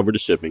do is cover the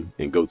shipping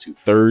and go to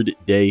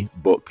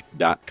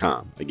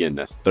thirddaybook.com. Again,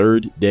 that's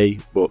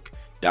thirddaybook.com.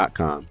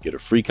 Get a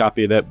free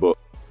copy of that book,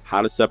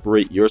 How to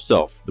Separate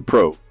Yourself, the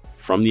pro,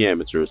 from the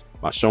amateurs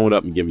by showing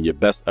up and giving your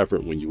best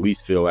effort when you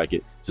least feel like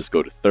it. Just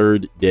go to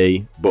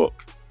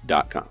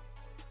thirddaybook.com.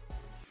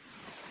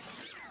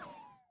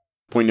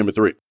 Point number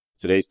 3.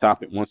 Today's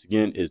topic, once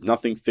again, is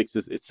nothing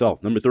fixes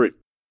itself. Number 3.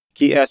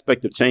 Key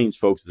aspect of change,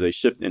 folks, is a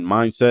shift in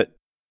mindset,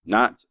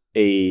 not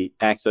a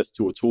access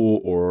to a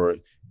tool or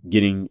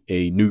getting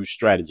a new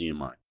strategy in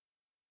mind.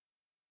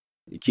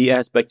 The key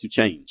aspect to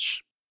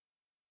change.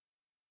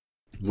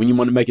 When you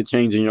want to make a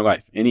change in your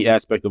life, any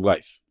aspect of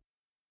life,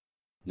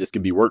 this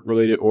could be work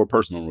related or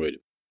personal related.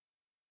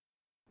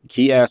 The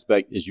key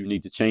aspect is you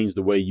need to change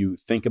the way you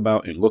think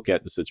about and look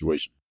at the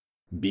situation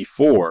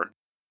before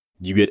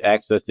you get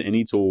access to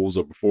any tools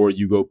or before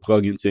you go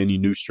plug into any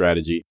new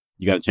strategy.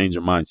 You got to change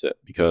your mindset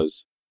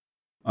because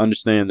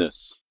understand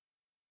this.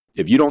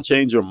 If you don't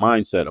change your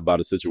mindset about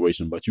a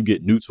situation, but you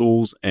get new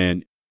tools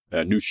and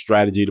a new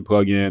strategy to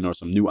plug in or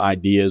some new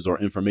ideas or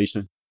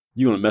information,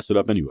 you're going to mess it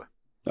up anyway.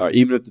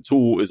 Even if the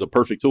tool is a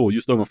perfect tool,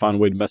 you're still going to find a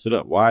way to mess it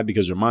up. Why?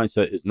 Because your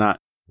mindset is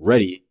not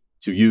ready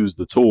to use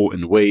the tool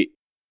in the way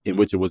in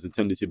which it was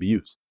intended to be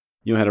used.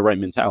 You don't have the right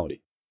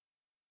mentality.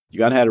 You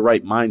got to have the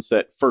right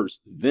mindset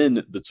first,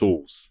 then the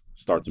tools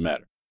start to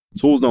matter.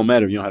 Tools don't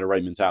matter if you don't have the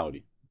right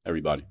mentality,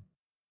 everybody.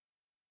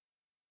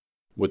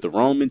 With the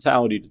wrong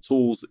mentality, the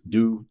tools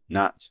do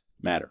not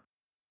matter.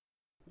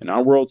 In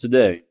our world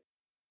today,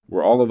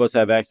 where all of us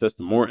have access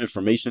to more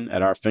information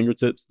at our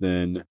fingertips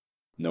than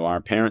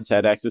our parents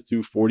had access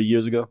to 40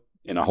 years ago,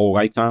 in a whole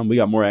lifetime, we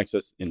got more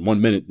access in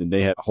 1 minute than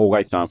they had a whole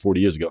lifetime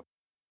 40 years ago.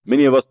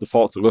 Many of us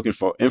default to looking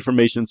for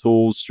information,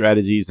 tools,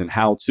 strategies, and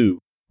how-to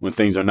when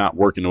things are not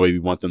working the way we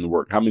want them to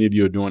work. How many of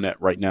you are doing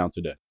that right now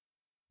today?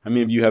 How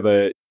many of you have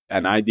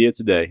an idea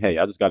today? Hey,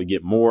 I just got to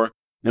get more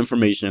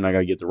information. I got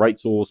to get the right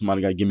tools.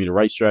 Somebody got to give me the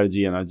right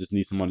strategy. And I just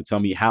need someone to tell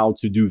me how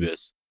to do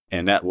this.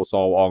 And that will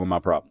solve all of my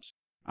problems.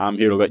 I'm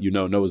here to let you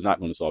know, no, it's not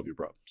going to solve your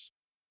problems.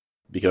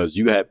 Because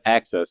you have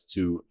access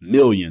to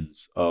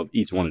millions of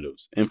each one of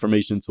those.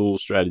 Information,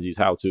 tools, strategies,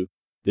 how to.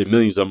 There are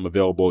millions of them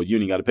available. You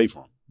ain't got to pay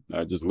for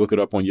them. Just look it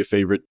up on your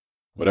favorite,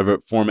 whatever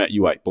format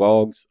you like.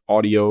 Blogs,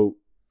 audio,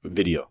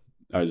 video.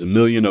 There's a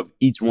million of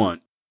each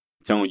one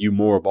telling you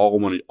more of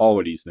all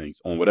of these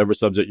things on whatever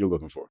subject you're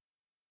looking for.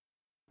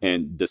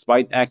 And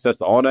despite access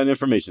to all that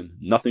information,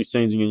 nothing's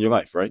changing in your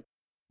life, right?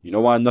 You know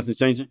why nothing's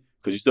changing?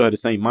 Because you still had the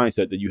same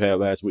mindset that you had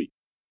last week.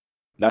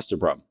 That's your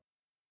problem.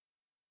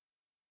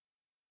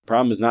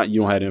 Problem is not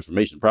you don't have the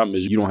information. Problem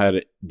is you don't have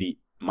the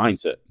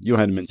mindset. You don't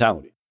have the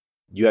mentality.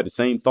 You had the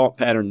same thought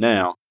pattern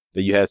now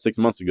that you had 6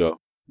 months ago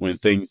when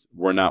things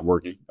were not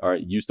working. All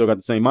right, you still got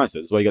the same mindset.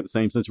 That's why you got the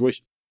same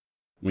situation.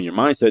 When your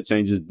mindset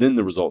changes, then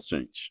the results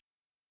change.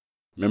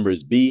 Remember,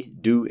 it's be,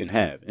 do, and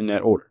have in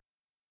that order.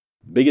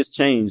 The biggest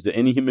change that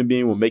any human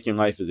being will make in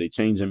life is a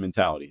change in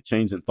mentality, a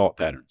change in thought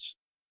patterns.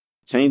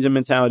 Change in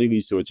mentality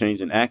leads to a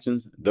change in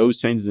actions. Those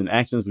changes in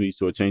actions leads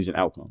to a change in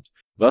outcomes.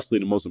 Thusly,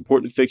 the most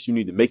important fix you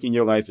need to make in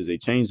your life is a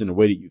change in the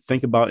way that you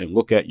think about and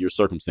look at your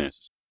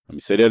circumstances. Let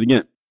me say that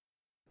again.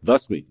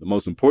 Thusly, the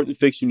most important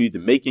fix you need to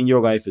make in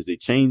your life is a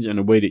change in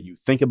the way that you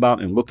think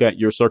about and look at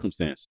your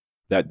circumstance.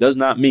 That does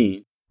not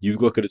mean you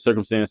look at a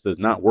circumstance that's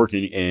not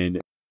working and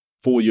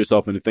fool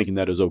yourself into thinking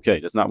that is okay.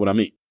 That's not what I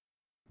mean.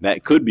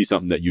 That could be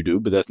something that you do,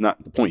 but that's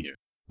not the point here.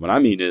 What I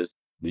mean is,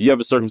 if you have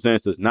a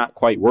circumstance that's not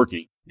quite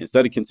working,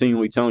 instead of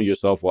continually telling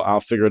yourself, well, I'll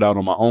figure it out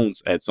on my own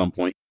at some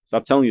point,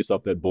 stop telling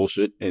yourself that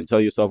bullshit and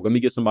tell yourself, let me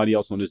get somebody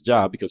else on this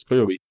job because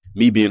clearly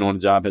me being on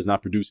the job has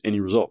not produced any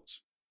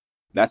results.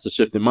 That's a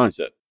shift in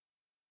mindset.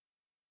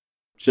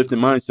 Shift in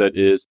mindset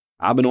is,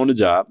 I've been on the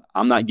job,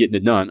 I'm not getting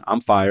it done, I'm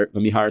fired,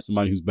 let me hire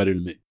somebody who's better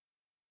than me.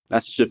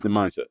 That's a shift in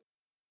mindset.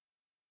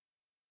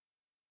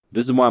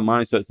 This is why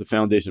mindset is the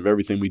foundation of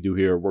everything we do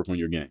here at Work on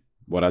Your Game,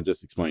 what I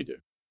just explained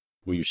here.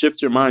 When you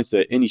shift your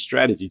mindset, any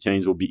strategy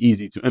change will be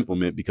easy to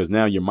implement because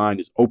now your mind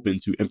is open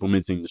to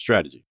implementing the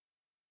strategy.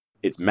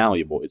 It's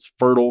malleable. It's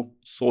fertile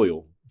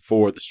soil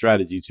for the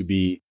strategy to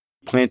be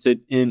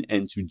planted in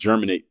and to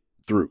germinate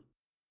through.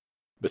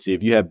 But see,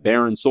 if you have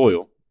barren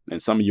soil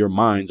and some of your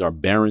minds are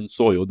barren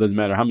soil, it doesn't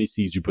matter how many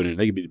seeds you put in.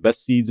 They could be the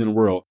best seeds in the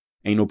world.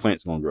 Ain't no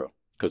plants going to grow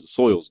because the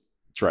soil's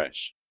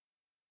trash.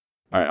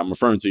 All right, I'm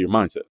referring to your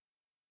mindset.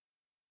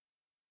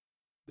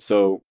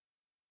 So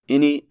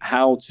any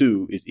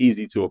how-to is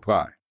easy to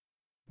apply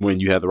when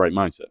you have the right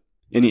mindset.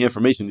 Any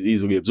information is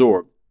easily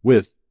absorbed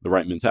with the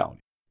right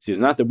mentality. See,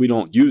 it's not that we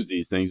don't use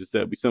these things. It's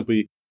that it's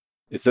simply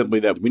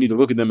that we need to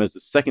look at them as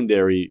the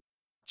secondary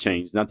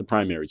change, not the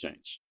primary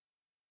change.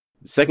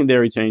 The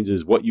secondary change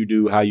is what you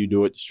do, how you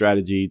do it, the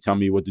strategy, tell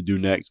me what to do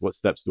next, what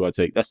steps do I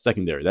take. That's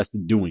secondary. That's the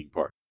doing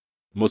part.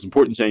 The most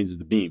important change is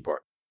the being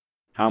part.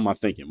 How am I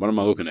thinking? What am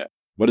I looking at?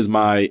 What is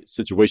my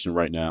situation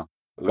right now?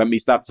 Let me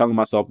stop telling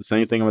myself the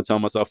same thing I've been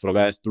telling myself for the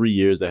last 3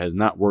 years that has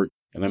not worked,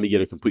 and let me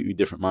get a completely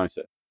different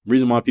mindset. The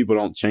reason why people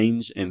don't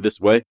change in this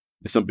way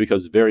is simply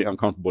because it's very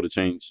uncomfortable to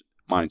change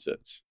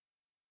mindsets.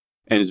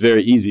 And it's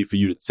very easy for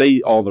you to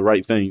say all the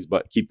right things,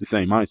 but keep the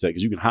same mindset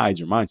because you can hide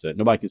your mindset.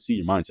 Nobody can see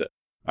your mindset.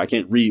 I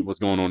can't read what's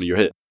going on in your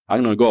head. I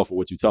can only go off of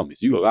what you tell me.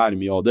 So you can lie to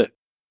me all day.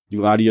 You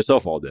lie to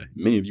yourself all day.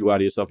 Many of you lie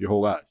to yourself your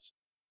whole lives.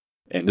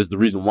 And this is the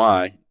reason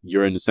why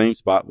you're in the same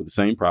spot with the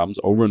same problems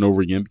over and over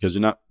again because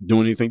you're not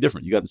doing anything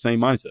different. You got the same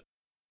mindset.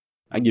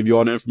 I give you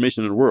all the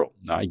information in the world.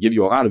 Now, I give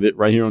you a lot of it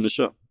right here on the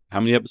show.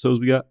 How many episodes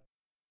we got?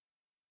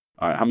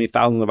 All right, how many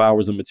thousands of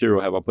hours of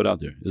material have I put out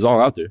there? It's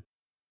all out there.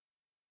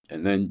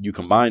 And then you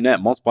combine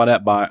that, multiply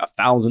that by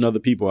 1,000 other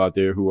people out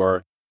there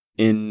who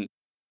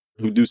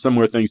do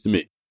similar things to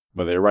me.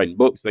 Whether they're writing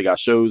books, they got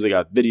shows, they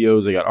got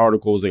videos, they got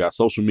articles, they got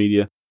social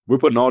media. We're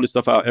putting all this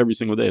stuff out every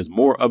single day. There's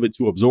more of it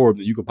to absorb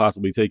than you could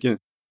possibly take in.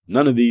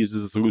 None of these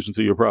is a solution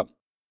to your problem.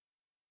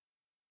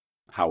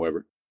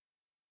 However,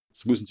 the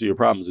solution to your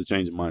problem is a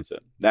change in mindset.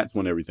 That's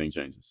when everything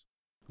changes.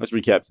 Let's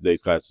recap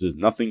today's class, which is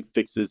nothing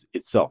fixes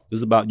itself. This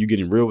is about you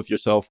getting real with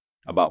yourself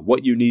about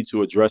what you need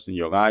to address in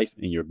your life,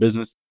 in your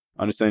business,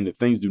 Understand that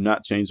things do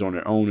not change on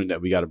their own and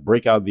that we got to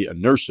break out of the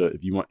inertia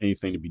if you want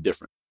anything to be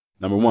different.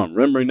 Number one,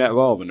 remembering that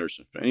law of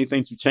inertia. For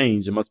anything to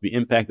change, it must be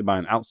impacted by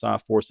an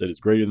outside force that is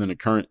greater than the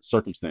current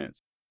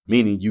circumstance.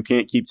 Meaning you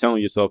can't keep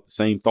telling yourself the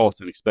same thoughts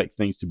and expect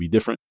things to be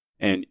different.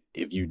 And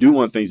if you do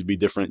want things to be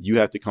different, you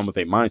have to come with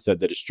a mindset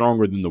that is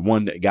stronger than the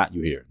one that got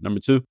you here. Number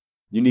two,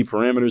 you need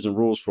parameters and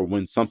rules for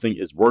when something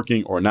is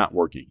working or not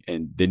working,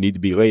 and they need to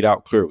be laid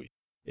out clearly.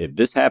 If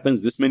this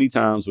happens this many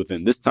times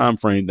within this time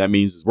frame, that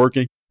means it's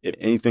working. If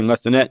anything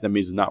less than that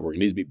means it's not working.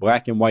 It needs to be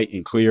black and white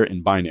and clear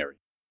and binary.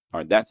 All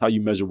right, that's how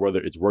you measure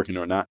whether it's working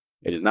or not.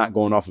 It is not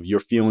going off of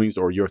your feelings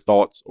or your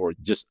thoughts or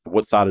just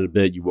what side of the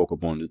bed you woke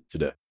up on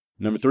today.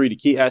 Number three, the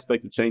key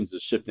aspect of change is a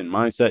shift in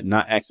mindset,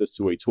 not access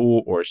to a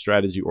tool or a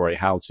strategy or a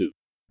how-to.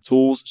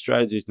 Tools,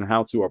 strategies, and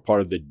how-to are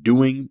part of the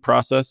doing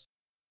process.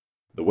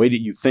 The way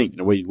that you think and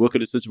the way you look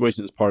at a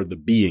situation is part of the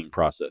being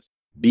process.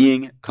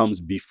 Being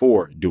comes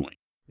before doing.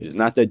 It is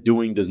not that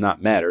doing does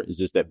not matter. It's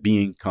just that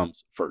being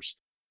comes first.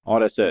 All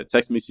that said,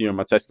 text me, see you in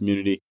my text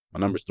community. My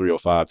number is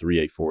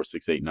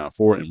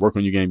 305-384-6894 and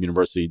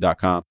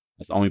workonyourgameuniversity.com.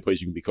 That's the only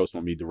place you can be coached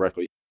on me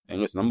directly. And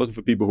listen, I'm looking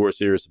for people who are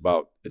serious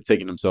about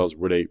taking themselves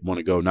where they want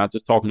to go, not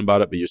just talking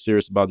about it, but you're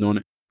serious about doing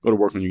it. Go to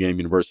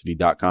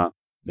workonyourgameuniversity.com.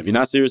 If you're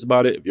not serious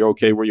about it, if you're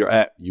okay where you're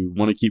at, you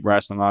want to keep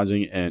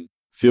rationalizing and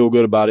feel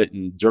good about it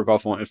and jerk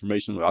off on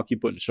information, I'll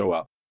keep putting the show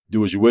out.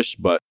 Do as you wish,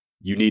 but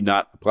you need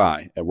not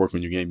apply at Work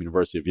On Your Game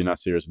University if you're not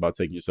serious about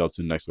taking yourself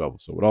to the next level.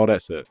 So with all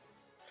that said,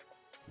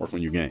 work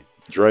on your game.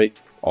 Dre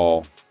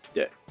all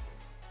day.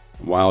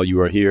 While you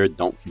are here,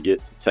 don't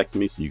forget to text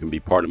me so you can be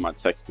part of my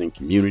texting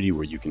community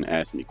where you can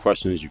ask me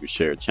questions. You can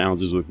share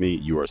challenges with me.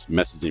 You are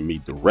messaging me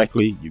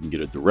directly. You can get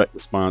a direct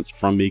response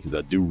from me because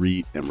I do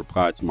read and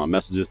reply to my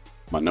messages.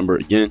 My number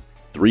again,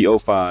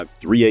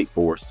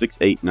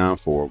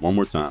 305-384-6894. One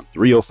more time,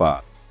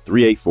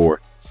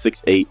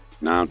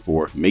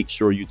 305-384-6894. Make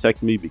sure you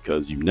text me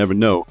because you never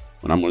know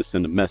when I'm going to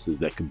send a message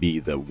that could be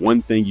the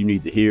one thing you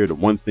need to hear, the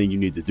one thing you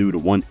need to do, the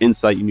one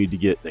insight you need to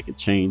get that could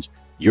change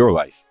your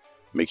life.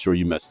 Make sure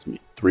you message me,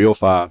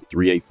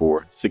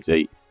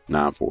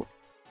 305-384-6894.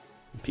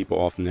 People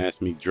often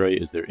ask me, Dre,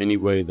 is there any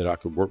way that I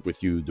could work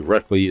with you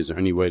directly? Is there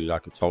any way that I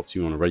could talk to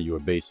you on a regular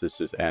basis?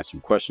 Just ask you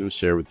questions,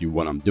 share with you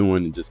what I'm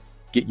doing, and just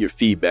get your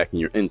feedback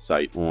and your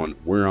insight on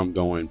where I'm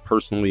going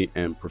personally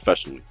and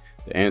professionally.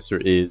 The answer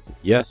is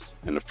yes.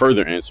 And the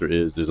further answer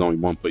is there's only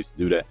one place to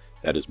do that.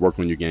 That is Work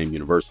On Your Game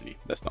University.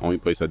 That's the only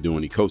place I do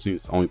any coaching.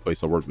 It's the only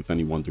place I work with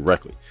anyone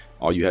directly.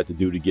 All you have to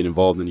do to get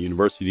involved in the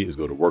university is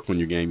go to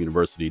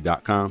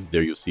workonyourgameuniversity.com.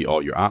 There you'll see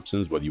all your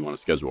options, whether you want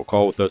to schedule a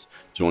call with us,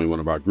 join one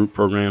of our group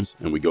programs,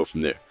 and we go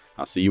from there.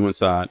 I'll see you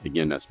inside.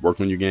 Again, that's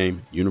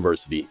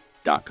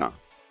workonyourgameuniversity.com.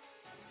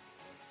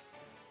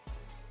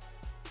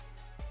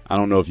 I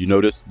don't know if you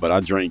noticed, but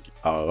I drink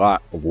a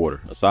lot of water.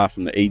 Aside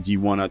from the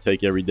AG1 I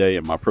take every day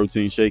and my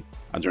protein shake,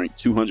 I drink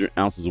 200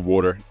 ounces of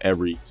water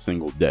every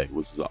single day,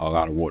 which is a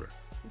lot of water.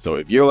 So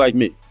if you're like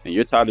me and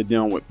you're tired of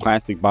dealing with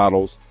plastic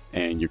bottles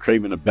and you're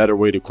craving a better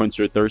way to quench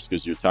your thirst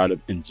because you're tired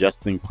of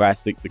ingesting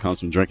plastic that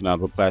comes from drinking out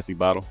of a plastic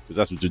bottle, because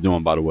that's what you're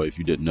doing, by the way, if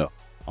you didn't know,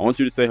 I want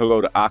you to say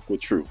hello to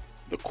AquaTrue,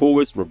 the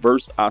coolest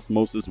reverse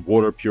osmosis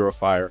water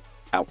purifier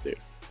out there.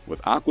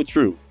 With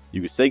AquaTrue, you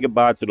can say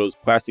goodbye to those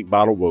plastic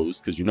bottle woes,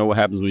 because you know what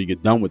happens when you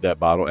get done with that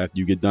bottle after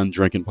you get done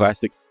drinking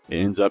plastic. It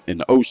ends up in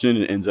the ocean.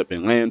 It ends up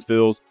in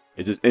landfills.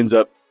 It just ends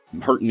up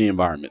hurting the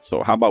environment.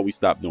 So how about we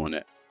stop doing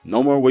that?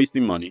 No more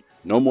wasting money.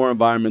 No more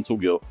environmental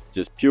guilt.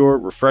 Just pure,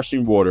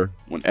 refreshing water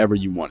whenever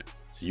you want it.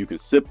 So you can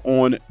sip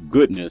on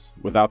goodness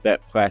without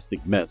that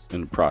plastic mess in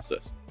the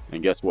process.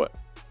 And guess what?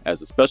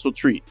 As a special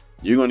treat,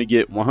 you're going to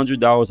get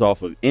 $100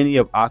 off of any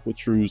of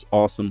AquaTrue's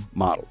awesome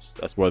models.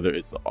 That's whether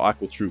it's the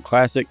AquaTrue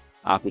Classic,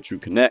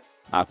 AquaTrue Connect,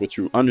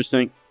 AquaTrue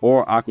Undersink,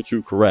 or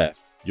AquaTrue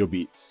Carafe. You'll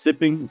be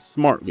sipping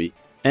smartly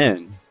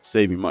and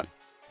saving money.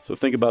 So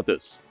think about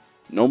this.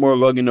 No more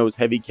lugging those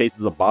heavy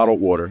cases of bottled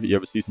water. You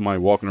ever see somebody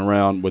walking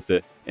around with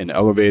it in the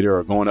elevator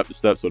or going up the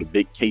steps with a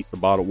big case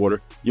of bottled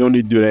water? You don't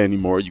need to do that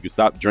anymore. You can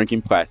stop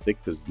drinking plastic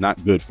because it's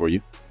not good for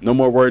you. No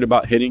more worried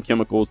about hidden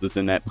chemicals that's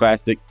in that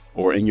plastic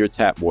or in your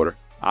tap water.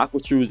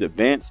 AquaTrue's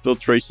advanced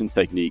filtration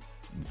technique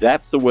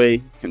zaps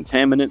away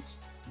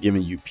contaminants,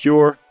 giving you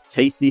pure,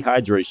 tasty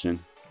hydration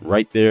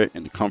right there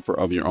in the comfort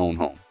of your own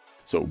home.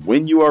 So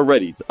when you are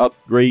ready to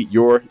upgrade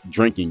your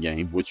drinking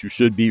game, which you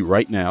should be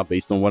right now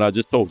based on what I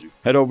just told you,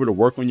 head over to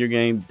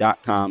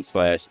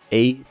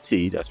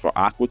workonyourgame.com/AT. That's for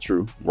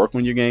AquaTrue.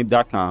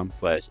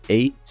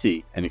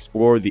 Workonyourgame.com/AT and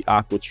explore the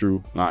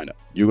AquaTrue lineup.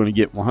 You're going to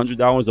get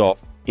 $100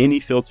 off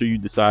any filter you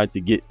decide to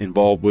get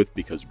involved with,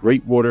 because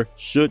great water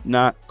should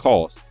not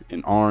cost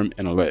an arm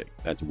and a leg.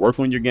 That's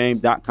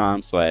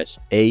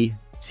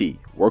workonyourgame.com/AT.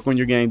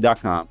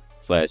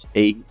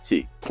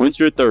 Workonyourgame.com/AT. Quench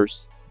your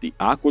thirst the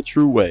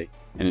AquaTrue way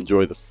and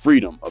enjoy the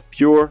freedom of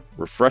pure,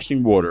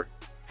 refreshing water,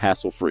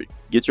 hassle-free.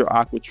 Get your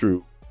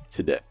AquaTrue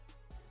today.